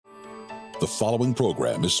The following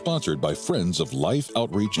program is sponsored by Friends of Life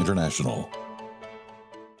Outreach International.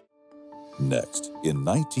 Next, in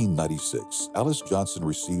 1996, Alice Johnson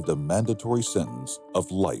received a mandatory sentence of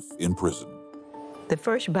life in prison. The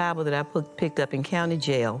first Bible that I picked up in county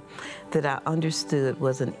jail that I understood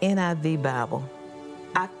was an NIV Bible.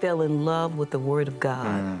 I fell in love with the Word of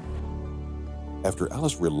God. After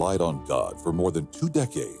Alice relied on God for more than 2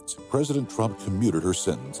 decades, President Trump commuted her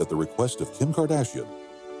sentence at the request of Kim Kardashian.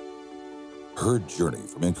 Her journey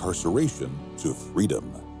from incarceration to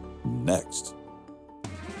freedom. Next.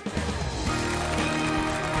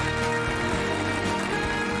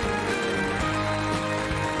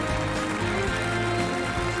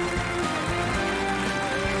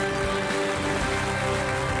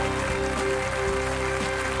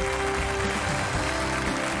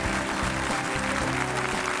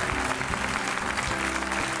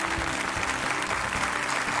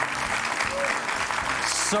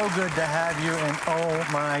 So good to have you, and oh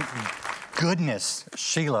my goodness,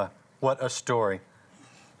 Sheila, what a story.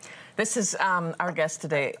 This is, our guest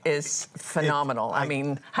today is phenomenal. I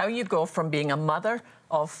mean, how you go from being a mother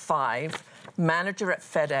of 5, manager at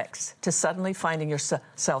FedEx, to suddenly finding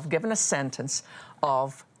yourself given a sentence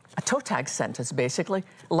of, a toe tag sentence, basically,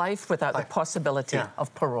 life without the possibility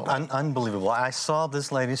of parole. Unbelievable. I saw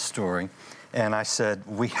this lady's story, and I said,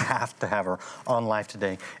 we have to have her on Life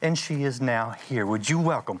Today. And she is now here. Would you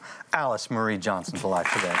welcome Alice Marie Johnson to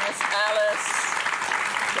Life Today? Yes, Alice.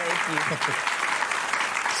 Thank you.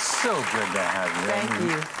 So good to have you.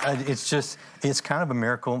 Thank you. It's kind of a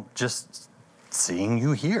miracle just seeing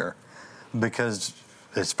you here. Because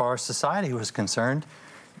as far as society was concerned,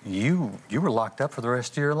 you were locked up for the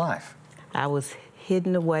rest of your life. I was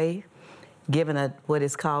hidden away, given what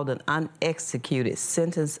is called an unexecuted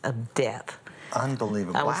sentence of death.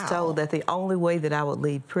 Unbelievable. I was told that the only way that I would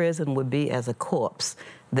leave prison would be as a corpse.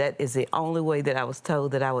 That is the only way that I was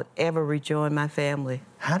told that I would ever rejoin my family.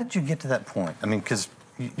 How did you get to that point? I mean, because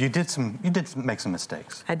you did make some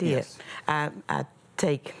mistakes. I did. Yes. I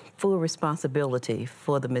take full responsibility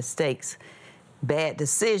for the mistakes, bad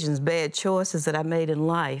decisions, bad choices that I made in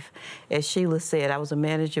life. As Sheila said, I was a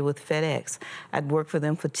manager with FedEx. I'd worked for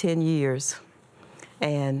them for 10 years,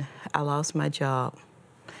 and I lost my job.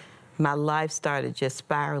 My life started just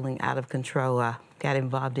spiraling out of control. I got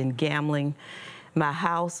involved in gambling. My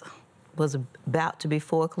house was about to be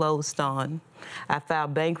foreclosed on. I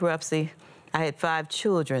filed bankruptcy. I had 5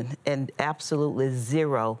 children and absolutely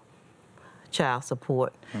 0 child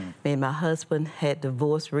support. Me and my husband had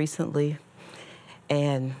divorced recently,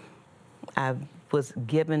 and I was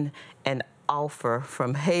given an offer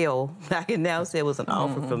from hell. I can now say it was an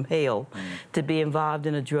offer from hell to be involved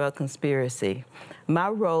in a drug conspiracy. My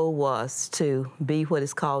role was to be what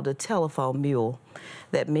is called a telephone mule.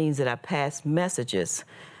 That means that I passed messages,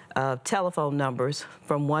 telephone numbers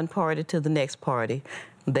from one party to the next party.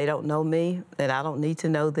 They don't know me, and I don't need to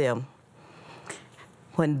know them.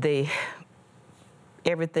 When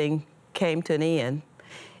everything came to an end,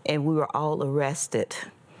 and we were all arrested,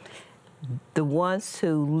 the ones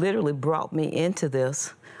who literally brought me into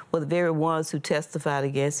this were the very ones who testified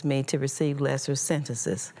against me to receive lesser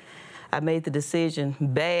sentences. I made the decision,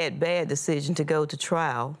 bad decision, to go to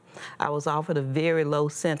trial. I was offered a very low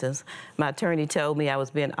sentence. My attorney told me I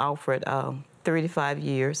was being offered 35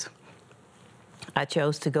 years. I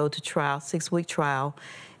chose to go to trial, 6-week trial.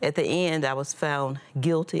 At the end, I was found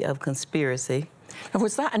guilty of conspiracy. And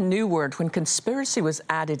was that a new word when conspiracy was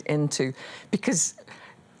added into? Because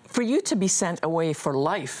for you to be sent away for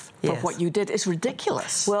life for what you did is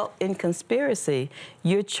ridiculous. Well, in conspiracy,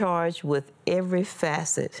 you're charged with every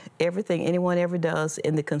facet, everything anyone ever does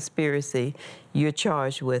in the conspiracy, you're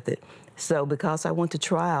charged with it. So because I went to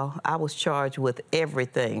trial, I was charged with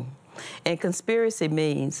everything. And conspiracy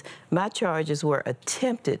means my charges were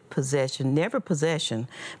attempted possession, never possession,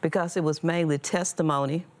 because it was mainly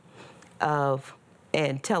testimony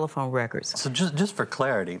and telephone records. So just for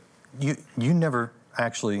clarity, you never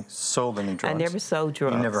actually sold any drugs? I never sold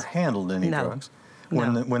drugs. You never handled any drugs?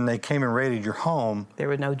 When they came and raided your home... There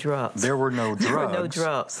were no drugs. There were no drugs. There were no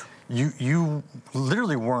drugs. You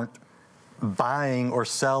literally weren't buying or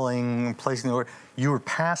selling, placing the order. You were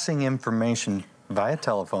passing information via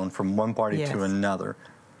telephone from one party to another.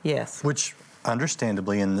 Yes. Which,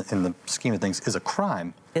 understandably, in the scheme of things, is a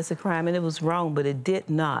crime. It's a crime, and it was wrong, but it did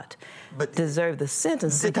not deserve the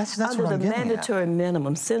sentence. That's under what I'm the getting mandatory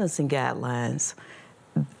minimum sentencing guidelines.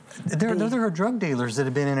 There are drug dealers that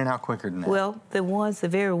have been in and out quicker than that. Well, the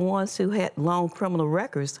very ones who had long criminal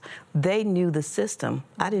records, they knew the system.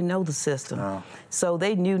 I didn't know the system. Oh. So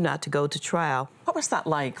they knew not to go to trial. What was that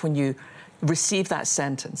like when you received that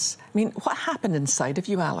sentence? I mean, what happened inside of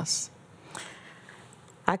you, Alice?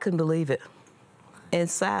 I couldn't believe it.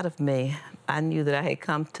 Inside of me, I knew that I had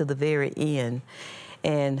come to the very end.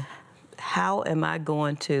 And how am I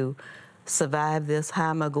going to survive this?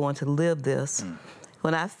 How am I going to live this?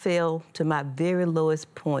 When I fell to my very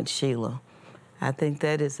lowest point, Sheila, I think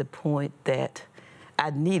that is the point that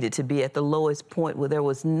I needed to be, at the lowest point where there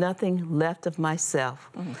was nothing left of myself.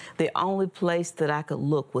 The only place that I could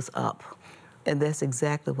look was up. And that's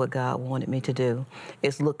exactly what God wanted me to do,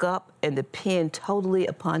 is look up and depend totally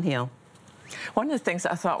upon Him. One of the things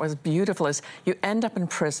I thought was beautiful is you end up in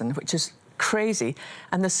prison, which is crazy,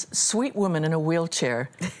 and this sweet woman in a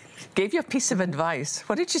wheelchair gave you a piece of advice.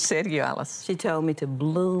 What did she say to you, Alice? She told me to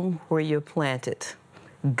bloom where you're planted.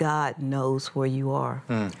 God knows where you are.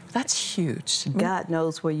 That's huge. God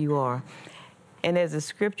knows where you are. And as the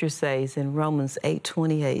scripture says in Romans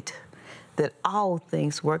 8:28, that all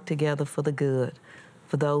things work together for the good,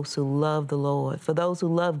 for those who love the Lord, for those who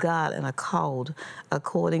love God and are called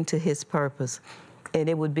according to His purpose. And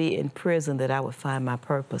it would be in prison that I would find my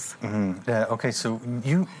purpose. Yeah, okay, so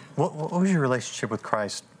what was your relationship with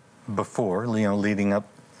Christ before, leading up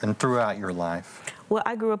and throughout your life? Well,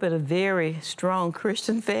 I grew up in a very strong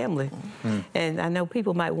Christian family. And I know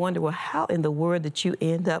people might wonder, well, how in the world did you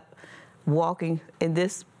end up walking in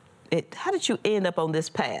this, how did you end up on this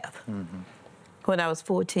path? When I was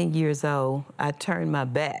 14 years old, I turned my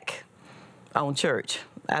back on church.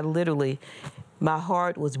 I literally, my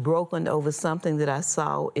heart was broken over something that I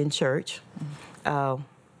saw in church.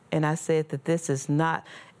 And I said that this is not,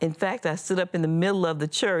 in fact, I stood up in the middle of the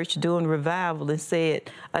church doing revival and said,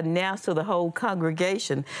 announced to the whole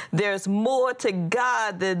congregation, there's more to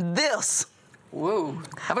God than this. Whoa,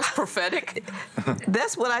 that was prophetic.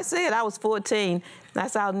 That's what I said. I was 14. I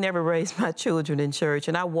said, I'll never raise my children in church.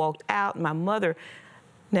 And I walked out. My mother,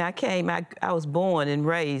 now I was born and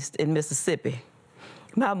raised in Mississippi.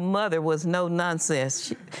 My mother was no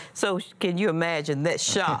nonsense. So can you imagine that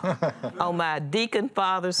shock on my deacon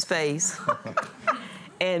father's face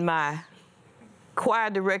and my choir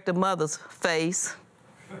director mother's face,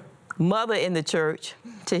 mother in the church,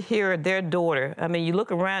 to hear their daughter. I mean, you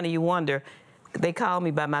look around and you wonder, they call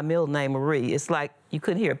me by my middle name, Marie. It's like you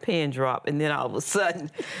couldn't hear a pin drop, and then all of a sudden,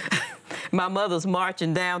 my mother's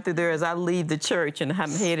marching down through there as I leave the church, and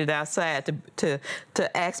I'm headed outside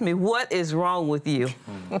to ask me, what is wrong with you?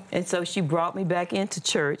 And so she brought me back into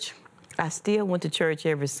church. I still went to church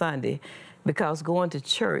every Sunday because going to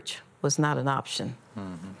church was not an option.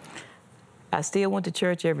 I still went to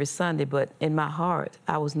church every Sunday, but in my heart,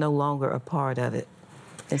 I was no longer a part of it.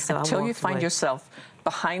 And so Until you find yourself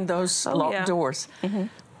behind those locked doors.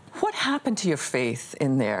 What happened to your faith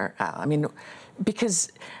in there, Al? I mean,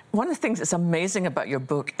 because one of the things that's amazing about your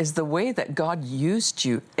book is the way that God used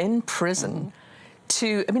you in prison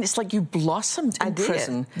to, I mean, it's like you blossomed in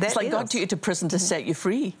prison. It's like God took you to prison to set you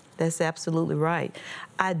free. That's absolutely right.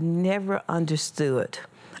 I'd never understood.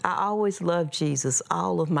 I always loved Jesus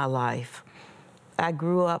all of my life. I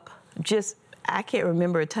grew up I can't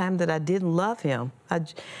remember a time that I didn't love Him.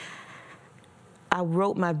 I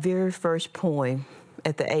wrote my very first poem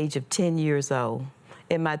at the age of 10 years old.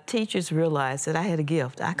 And my teachers realized that I had a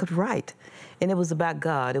gift. I could write. And it was about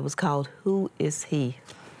God. It was called Who Is He?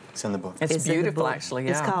 It's in the book. It's beautiful, actually,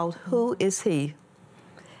 yeah. It's called Who Is He?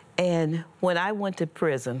 And when I went to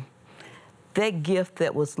prison, that gift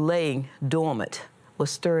that was laying dormant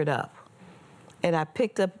was stirred up. And I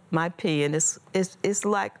picked up my pen. It's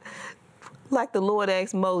like the Lord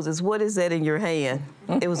asked Moses, what is that in your hand?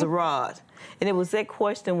 It was a rod. And it was that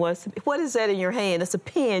question was, what is that in your hand? It's a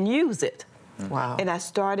pen, use it. Wow. And I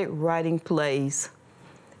started writing plays.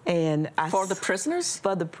 And For the prisoners?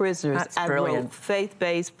 For the prisoners. That's I brilliant. wrote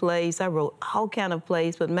faith-based plays. I wrote all kind of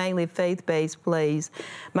plays, but mainly faith-based plays.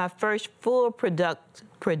 My first full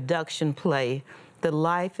production play, The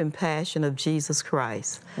Life and Passion of Jesus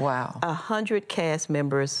Christ. Wow. 100 cast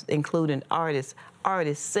members, including artists,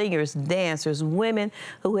 singers, dancers, women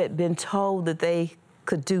who had been told that they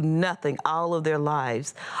could do nothing all of their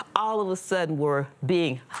lives, all of a sudden were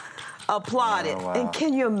being applauded. Oh, wow. And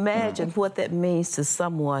can you imagine what that means to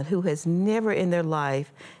someone who has never in their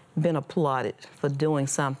life been applauded for doing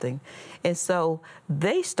something? And so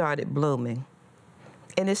they started blooming,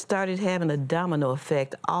 and it started having a domino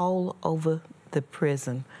effect all over the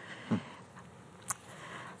prison.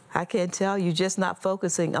 I can't tell you, just not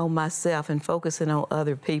focusing on myself and focusing on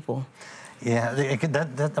other people. Yeah,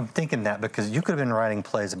 I'm thinking that because you could have been writing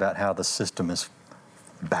plays about how the system is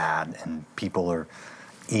bad and people are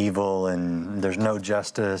evil and there's no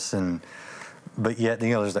justice, but yet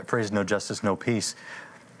there's that phrase, no justice, no peace.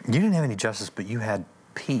 You didn't have any justice, but you had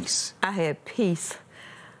peace. I had peace.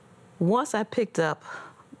 Once I picked up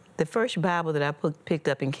The first Bible that I picked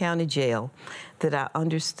up in county jail that I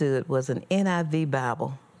understood was an NIV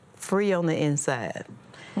Bible, free on the inside.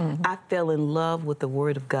 I fell in love with the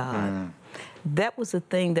Word of God. That was the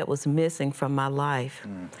thing that was missing from my life.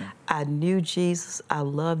 I knew Jesus, I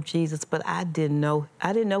loved Jesus, but I didn't know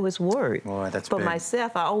His Word. Boy, that's For big.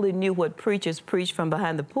 myself, I only knew what preachers preached from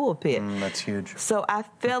behind the pulpit. That's huge. So I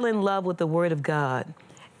fell in love with the Word of God.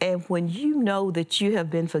 And when you know that you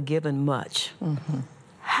have been forgiven much,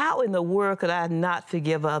 how in the world could I not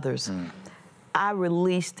forgive others? I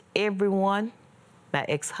released everyone, my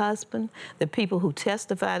ex-husband, the people who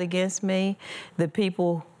testified against me, the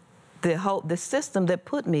people, the system that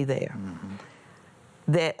put me there,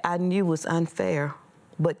 that I knew was unfair.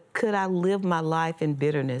 But could I live my life in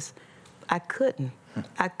bitterness? I couldn't.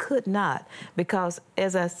 I could not, because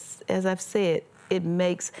as I've said, it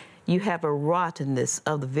makes you have a rottenness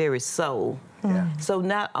of the very soul. So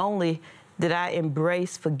not only did I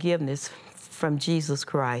embrace forgiveness from Jesus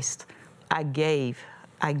Christ, I gave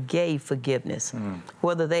forgiveness.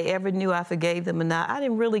 Whether they ever knew I forgave them or not, I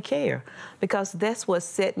didn't really care, because that's what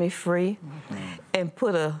set me free and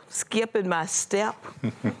put a skip in my step.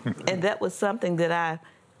 And that was something that I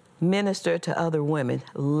ministered to other women.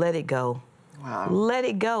 Let it go. Wow. Let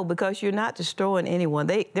it go, because you're not destroying anyone.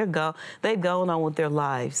 They've gone on with their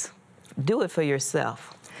lives. Do it for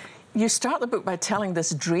yourself. You start the book by telling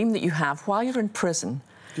this dream that you have while you're in prison.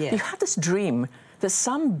 Yes. You have this dream that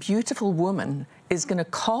some beautiful woman is going to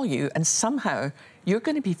call you, and somehow you're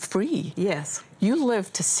going to be free. Yes. You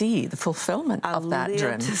live to see the fulfillment of that I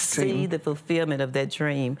dream. lived to see the fulfillment of that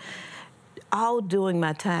dream. All during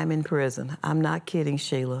my time in prison, I'm not kidding,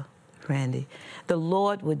 Sheila, Randy, the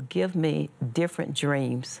Lord would give me different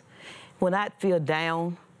dreams. When I'd feel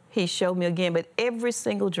down, He showed me again, but every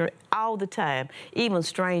single dream, all the time, even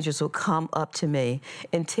strangers would come up to me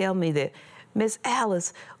and tell me that, Miss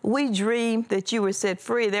Alice, we dreamed that you were set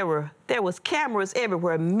free. There was cameras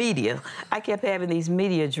everywhere, media. I kept having these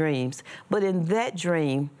media dreams. But in that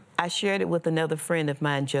dream, I shared it with another friend of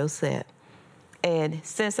mine, Josette. And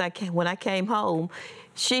when I came home,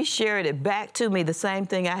 she shared it back to me, the same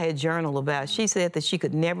thing I had journaled about. She said that she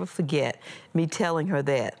could never forget me telling her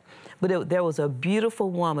that. But there was a beautiful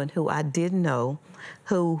woman who I didn't know,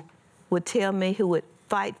 who would tell me, who would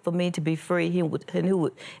fight for me to be free, and who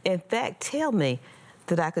would, in fact, tell me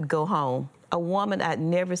that I could go home. A woman I'd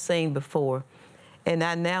never seen before. And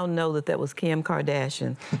I now know that was Kim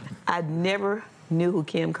Kardashian. I never knew who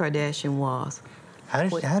Kim Kardashian was.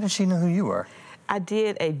 How did she know who you were? I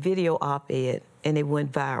did a video op-ed, and it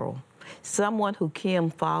went viral. Someone who Kim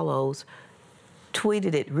follows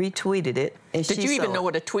tweeted it, retweeted it, and Did you even know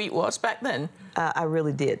what a tweet was back then? I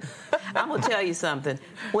really did. I'm going to tell you something.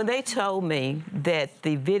 When they told me that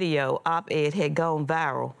the video op-ed had gone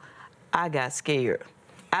viral, I got scared.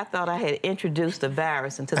 I thought I had introduced a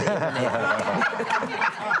virus into the internet.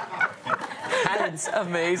 That's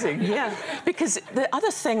amazing. Yeah. Because the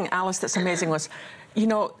other thing, Alice, that's amazing was,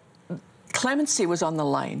 clemency was on the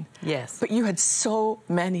line. Yes. But you had so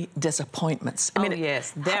many disappointments.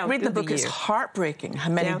 Yes. Down reading the through book the is years. heartbreaking how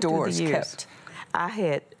many Down through the doors years. kept.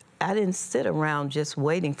 I didn't sit around just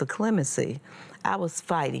waiting for clemency. I was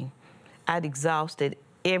fighting. I'd exhausted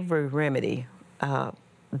every remedy,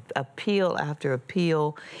 appeal after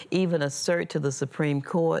appeal, even a cert to the Supreme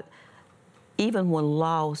Court. Even when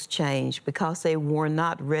laws changed, because they were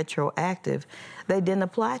not retroactive, they didn't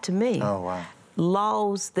apply to me. Oh, wow.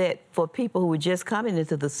 Laws that for people who were just coming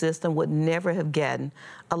into the system would never have gotten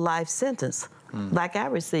a life sentence like I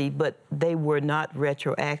received, but they were not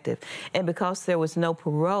retroactive. And because there was no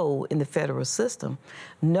parole in the federal system,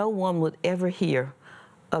 no one would ever hear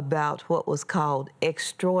about what was called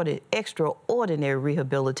extraordinary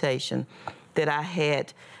rehabilitation that I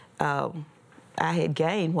had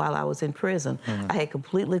gained while I was in prison. I had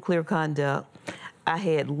completely clear conduct. I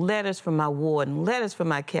had letters from my warden, letters from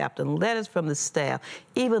my captain, letters from the staff.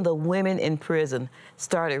 Even the women in prison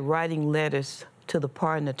started writing letters to the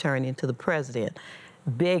pardon attorney and to the president,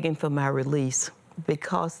 begging for my release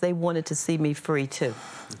because they wanted to see me free too.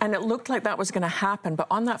 And it looked like that was going to happen, but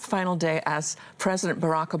on that final day, as President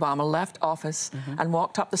Barack Obama left office and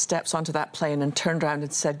walked up the steps onto that plane and turned around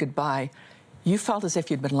and said goodbye, you felt as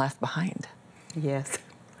if you'd been left behind. Yes.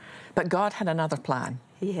 But God had another plan.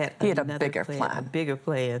 He had a another bigger A plan. bigger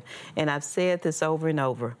plan. And I've said this over and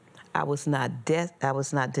over. I was not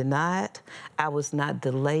denied. I was not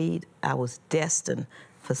delayed. I was destined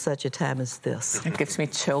for such a time as this. It gives me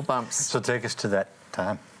chill bumps. So take us to that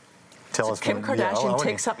time. Tell us Kim what- yeah, Kardashian I wanna-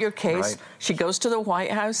 takes up your case. Right. She goes to the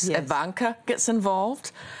White House. Yes. Ivanka gets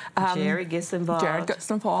involved. Jared gets involved. Jared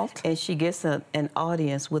gets involved And she gets an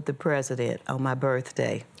audience with the president on my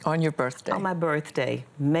birthday. on your birthday. On my birthday,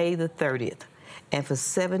 May the 30th. And for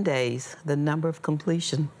 7 days, the number of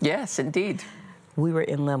completion, Yes, indeed. we were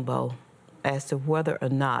in limbo as to whether or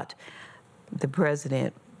not the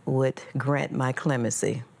president would grant my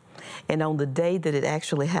clemency. And on the day that it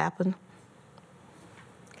actually happened,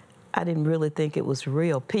 I didn't really think it was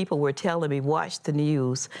real. People were telling me, watch the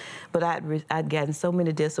news, but I'd gotten so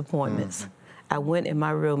many disappointments. I went in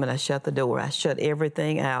my room and I shut the door. I shut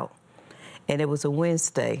everything out. And it was a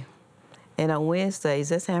Wednesday. And on Wednesdays,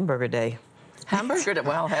 that's hamburger day. Hamburger.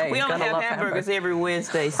 Well, hey, We you only gotta have love hamburgers every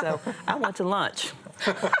Wednesday, so I went to lunch.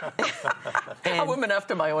 A woman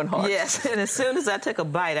after my own heart. Yes, and as soon as I took a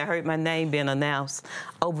bite, I heard my name being announced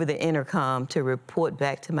over the intercom to report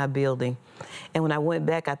back to my building. And when I went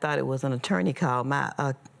back, I thought it was an attorney call.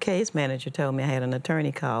 My case manager told me I had an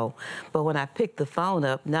attorney call. But when I picked the phone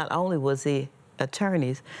up, not only was the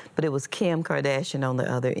attorneys, but it was Kim Kardashian on the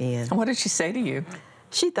other end. And what did she say to you?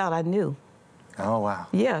 She thought I knew. Oh, wow.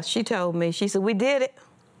 Yeah, she told me. She said, we did it.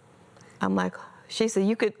 I'm like, she said,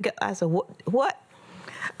 you could, I said, what?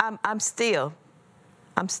 I'm still,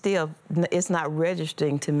 it's not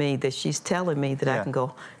registering to me that she's telling me that I Yeah. can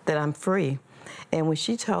go, that I'm free. And when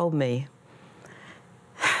she told me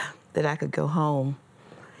that I could go home,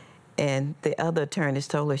 and the other attorneys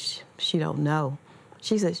told her she don't know.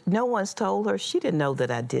 She said, no one's told her. She didn't know that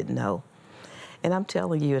I didn't know. And I'm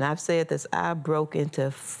telling you, and I've said this, I broke into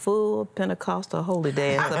full Pentecostal holy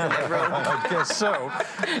dance up in that room. I guess so.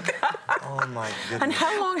 Oh, my goodness. And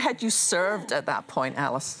how long had you served at that point,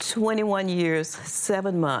 Alice? 21 years,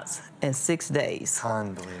 7 months, and 6 days.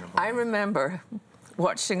 Unbelievable. I remember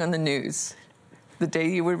watching on the news the day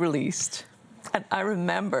you were released, and I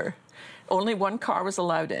remember only one car was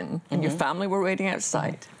allowed in, and your family were waiting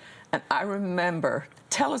outside. And I remember,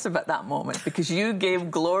 tell us about that moment, because you gave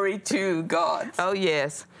glory to God. Oh,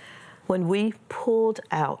 yes. When we pulled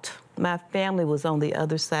out, my family was on the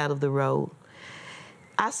other side of the road.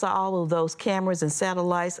 I saw all of those cameras and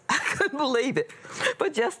satellites. I couldn't believe it. For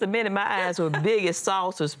just a minute, my eyes were big as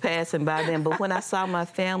saucers passing by them. But when I saw my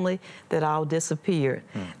family, that all disappeared.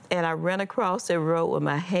 And I ran across the road with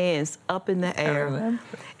my hands up in the air. remember.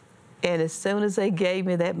 And as soon as they gave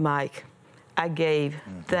me that mic, I gave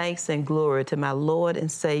thanks and glory to my Lord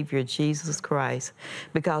and Savior, Jesus Christ,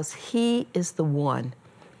 because He is the one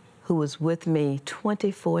who was with me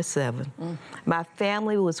 24/7. My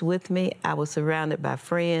family was with me. I was surrounded by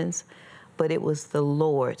friends, but it was the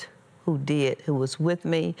Lord who was with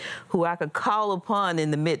me, who I could call upon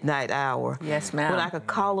in the midnight hour. Yes, ma'am. When I could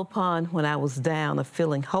call upon when I was down or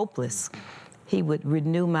feeling hopeless, He would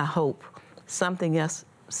renew my hope. Something else,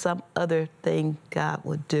 some other thing God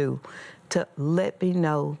would do to let me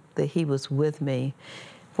know that He was with me.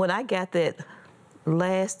 When I got that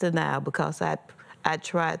last denial, because I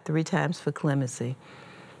tried 3 times for clemency,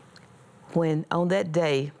 when on that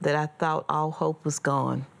day that I thought all hope was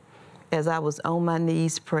gone, as I was on my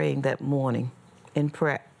knees praying that morning in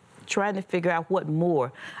prayer, trying to figure out what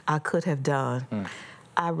more I could have done,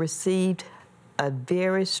 I received a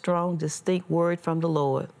very strong, distinct word from the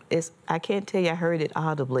Lord. I can't tell you I heard it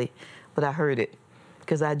audibly, but I heard it,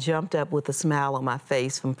 because I jumped up with a smile on my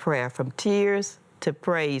face from prayer, from tears to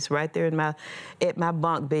praise, right there at my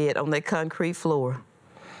bunk bed on that concrete floor.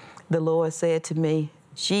 The Lord said to me,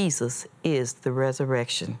 Jesus is the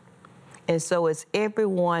resurrection. And so as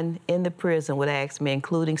everyone in the prison would ask me,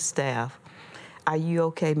 including staff, are you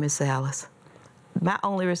okay, Miss Alice? My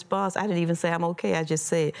only response, I didn't even say I'm okay. I just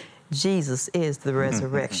said, Jesus is the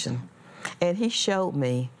resurrection. And He showed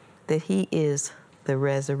me that He is the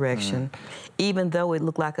resurrection. Even though it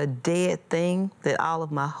looked like a dead thing, that all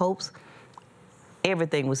of my hopes,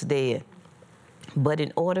 everything was dead. But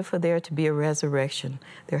in order for there to be a resurrection,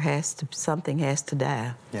 something has to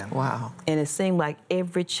die. Yeah. Wow. And it seemed like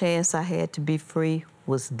every chance I had to be free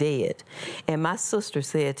was dead. And my sister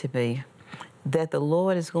said to me that the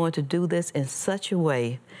Lord is going to do this in such a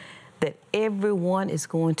way that everyone is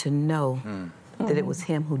going to know that it was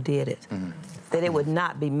Him who did it. That it would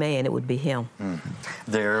not be man, it would be Him.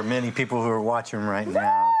 There are many people who are watching right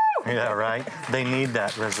now. Yeah, right? They need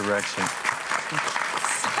that resurrection.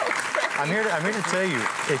 I'm here to tell you,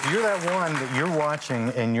 if you're that one that you're watching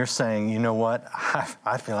and you're saying, you know what,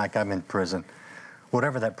 I feel like I'm in prison,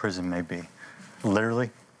 whatever that prison may be,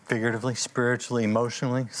 literally, figuratively, spiritually,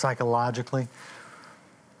 emotionally, psychologically,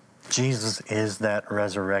 Jesus is that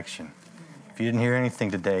resurrection. If you didn't hear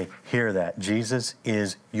anything today, hear that. Jesus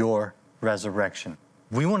is your resurrection.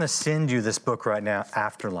 We want to send you this book right now,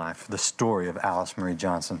 Afterlife, the story of Alice Marie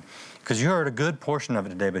Johnson, because you heard a good portion of it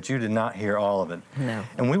today, but you did not hear all of it. No.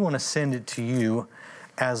 And we want to send it to you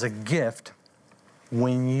as a gift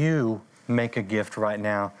when you make a gift right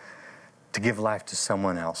now to give life to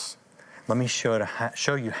someone else. Let me show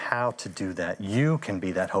you how to do that. You can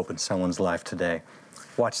be that hope in someone's life today.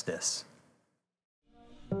 Watch this.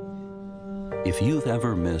 If you've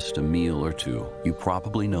ever missed a meal or two, you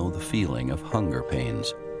probably know the feeling of hunger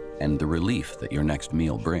pains and the relief that your next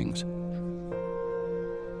meal brings.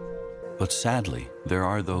 But sadly, there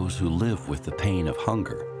are those who live with the pain of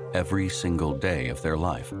hunger every single day of their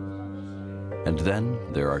life. And then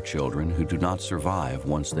there are children who do not survive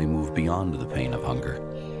once they move beyond the pain of hunger.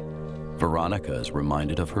 Veronica is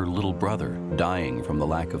reminded of her little brother dying from the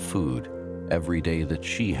lack of food every day that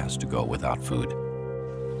she has to go without food.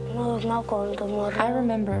 I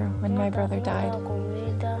remember when my brother died.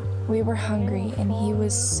 We were hungry and he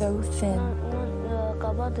was so thin.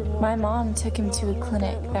 My mom took him to a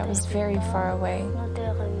clinic that was very far away,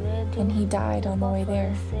 and he died on the way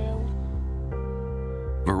there.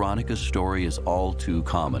 Veronica's story is all too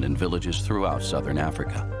common in villages throughout southern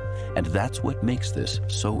Africa, and that's what makes this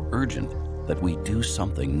so urgent that we do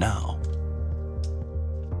something now.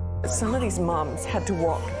 Some of these moms had to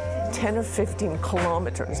walk 10 or 15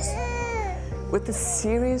 kilometers with a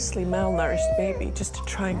seriously malnourished baby just to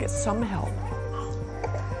try and get some help.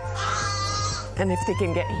 And if they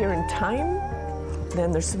can get here in time,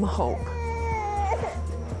 then there's some hope.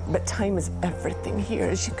 But time is everything here,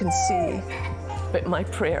 as you can see. But my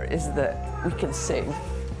prayer is that we can save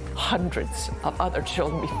hundreds of other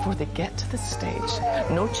children before they get to this stage.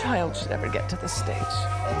 No child should ever get to this stage.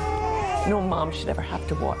 No mom should ever have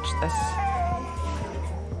to watch this.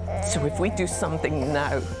 So if we do something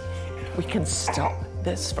now, we can stop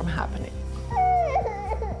this from happening.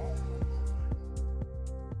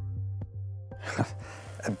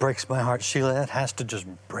 It breaks my heart, Sheila. That has to just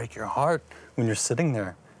break your heart when you're sitting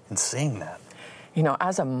there and seeing that. You know,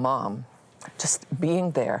 as a mom, just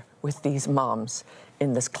being there with these moms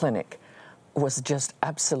in this clinic was just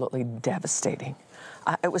absolutely devastating.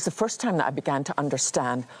 It was the first time that I began to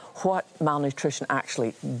understand what malnutrition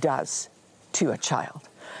actually does to a child.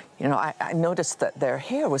 You know, I noticed that their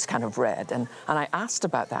hair was kind of red, and I asked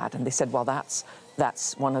about that, and they said, well, that's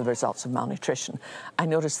one of the results of malnutrition. I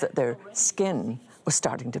noticed that their skin was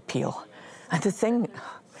starting to peel. And the thing,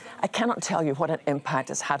 I cannot tell you what an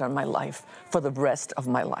impact it's had on my life for the rest of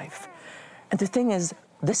my life. And the thing is,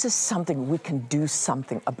 this is something we can do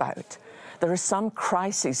something about. There are some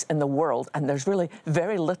crises in the world, and there's really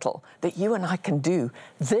very little that you and I can do.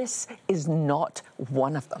 This is not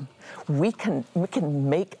one of them. We can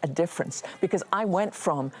make a difference, because I went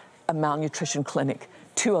from a malnutrition clinic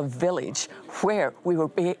to a village where we were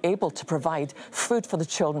able to provide food for the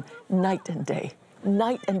children night and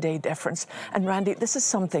day difference. And Randy, this is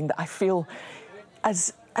something that I feel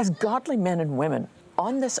as godly men and women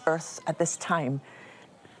on this earth at this time,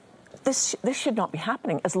 this should not be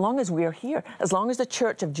happening. As long as we are here, as long as the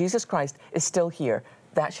Church of Jesus Christ is still here,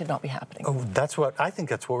 that should not be happening. Oh, I think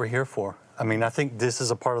that's what we're here for. I mean, I think this is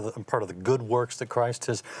a part of the good works that Christ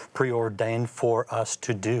has preordained for us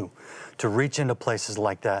to do, to reach into places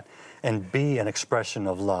like that and be an expression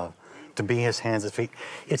of love, to be His hands and feet.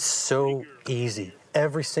 It's so easy.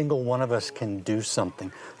 Every single one of us can do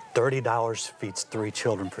something. $30 feeds 3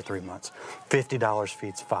 children for 3 months. $50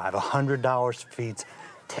 feeds 5. $100 feeds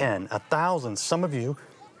 10. 1,000. Some of you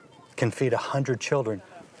can feed 100 children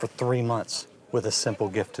for 3 months with a simple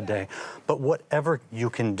gift today. But whatever you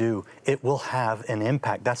can do, it will have an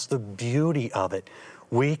impact. That's the beauty of it.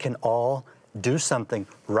 We can all do something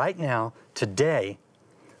right now, today,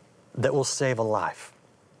 that will save a life.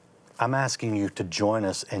 I'm asking you to join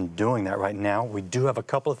us in doing that right now. We do have a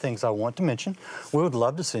couple of things I want to mention. We would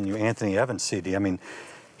love to send you Anthony Evans' CD. I mean,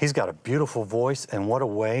 he's got a beautiful voice, and what a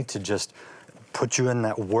way to just put you in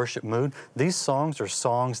that worship mood. These songs are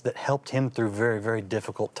songs that helped him through very, very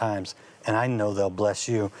difficult times, and I know they'll bless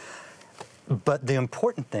you. But the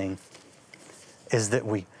important thing is that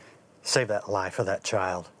we save that life of that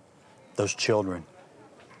child, those children.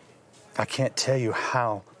 I can't tell you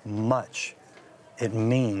how much it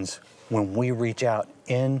means when we reach out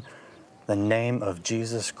in the name of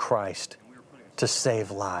Jesus Christ to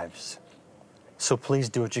save lives. So please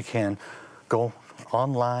do what you can. Go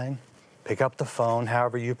online, pick up the phone,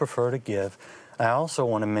 however you prefer to give. I also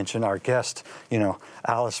want to mention our guest,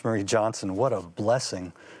 Alice Marie Johnson. What a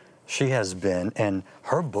blessing she has been. And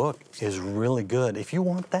her book is really good. If you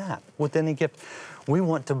want that with any gift, we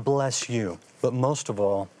want to bless you. But most of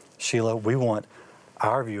all, Sheila, we want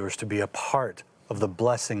our viewers to be a part of the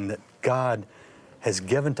blessing that God has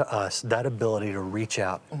given to us that ability to reach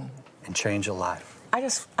out and change a life. I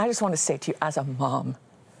just want to say to you, as a mom,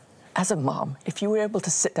 if you were able to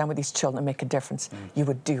sit down with these children and make a difference, you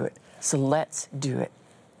would do it. So let's do it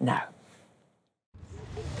now.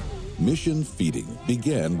 Mission Feeding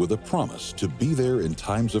began with a promise to be there in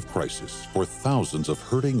times of crisis for thousands of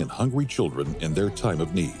hurting and hungry children in their time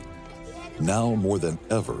of need. Now more than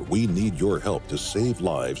ever, we need your help to save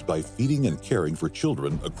lives by feeding and caring for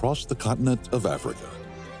children across the continent of Africa.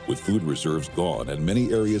 With food reserves gone and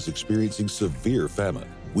many areas experiencing severe famine,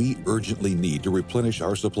 we urgently need to replenish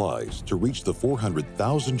our supplies to reach the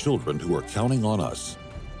 400,000 children who are counting on us.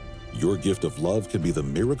 Your gift of love can be the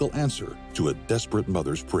miracle answer to a desperate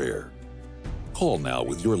mother's prayer. Call now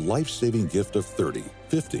with your life-saving gift of $30,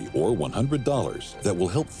 $50, or $100 that will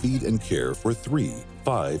help feed and care for 3,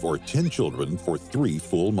 5, or 10 children for 3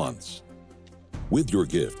 full months. With your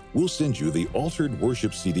gift, we'll send you the Altered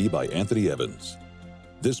Worship CD by Anthony Evans.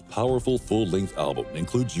 This powerful full-length album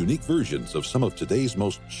includes unique versions of some of today's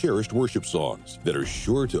most cherished worship songs that are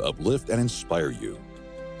sure to uplift and inspire you.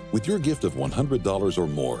 With your gift of $100 or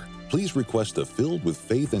more, please request a Filled with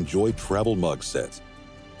Faith and Joy travel mug set.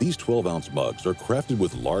 These 12-ounce mugs are crafted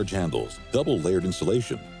with large handles, double-layered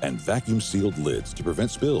insulation, and vacuum-sealed lids to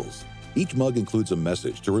prevent spills. Each mug includes a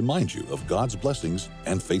message to remind you of God's blessings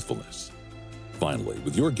and faithfulness. Finally,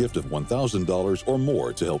 with your gift of $1,000 or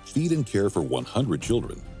more to help feed and care for 100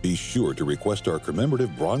 children, be sure to request our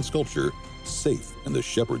commemorative bronze sculpture, Safe in the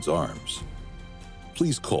Shepherd's Arms.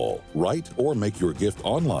 Please call, write, or make your gift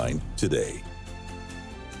online today.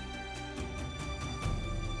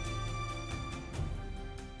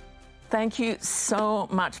 Thank you so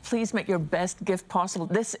much. Please make your best gift possible.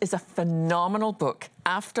 This is a phenomenal book,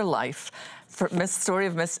 Afterlife, for story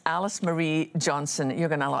of Miss Alice Marie Johnson.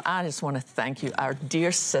 I just want to thank you, our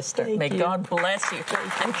dear sister. May God bless you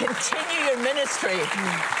and continue your ministry.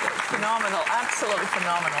 Phenomenal, absolutely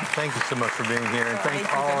phenomenal. Thank you so much for being here, and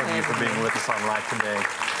thank all of you for being with us on Live Today.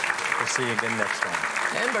 We'll see you again next time.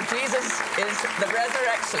 Remember, Jesus is the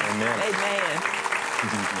resurrection. Amen. Amen.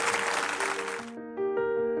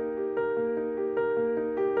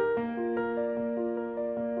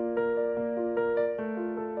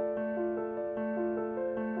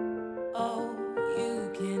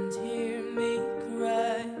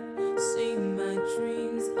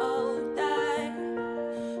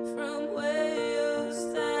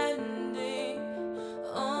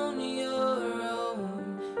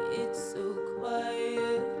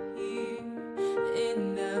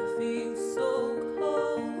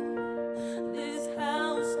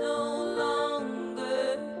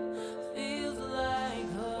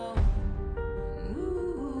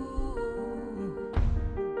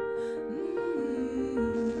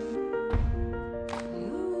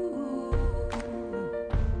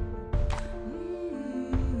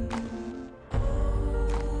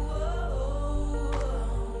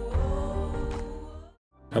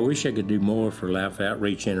 I wish I could do more for Life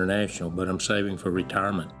Outreach International, but I'm saving for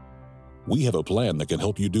retirement. We have a plan that can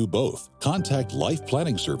help you do both. Contact Life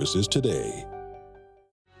Planning Services today.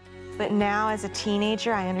 But now, as a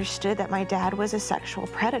teenager, I understood that my dad was a sexual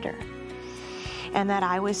predator and that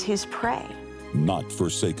I was his prey. Not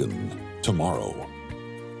forsaken. Tomorrow.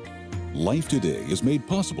 Life Today is made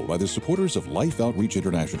possible by the supporters of Life Outreach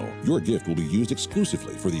International. Your gift will be used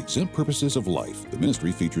exclusively for the exempt purposes of life. The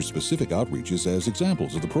ministry features specific outreaches as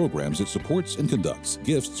examples of the programs it supports and conducts.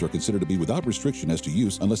 Gifts are considered to be without restriction as to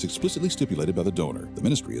use unless explicitly stipulated by the donor. The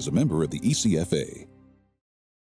ministry is a member of the ECFA.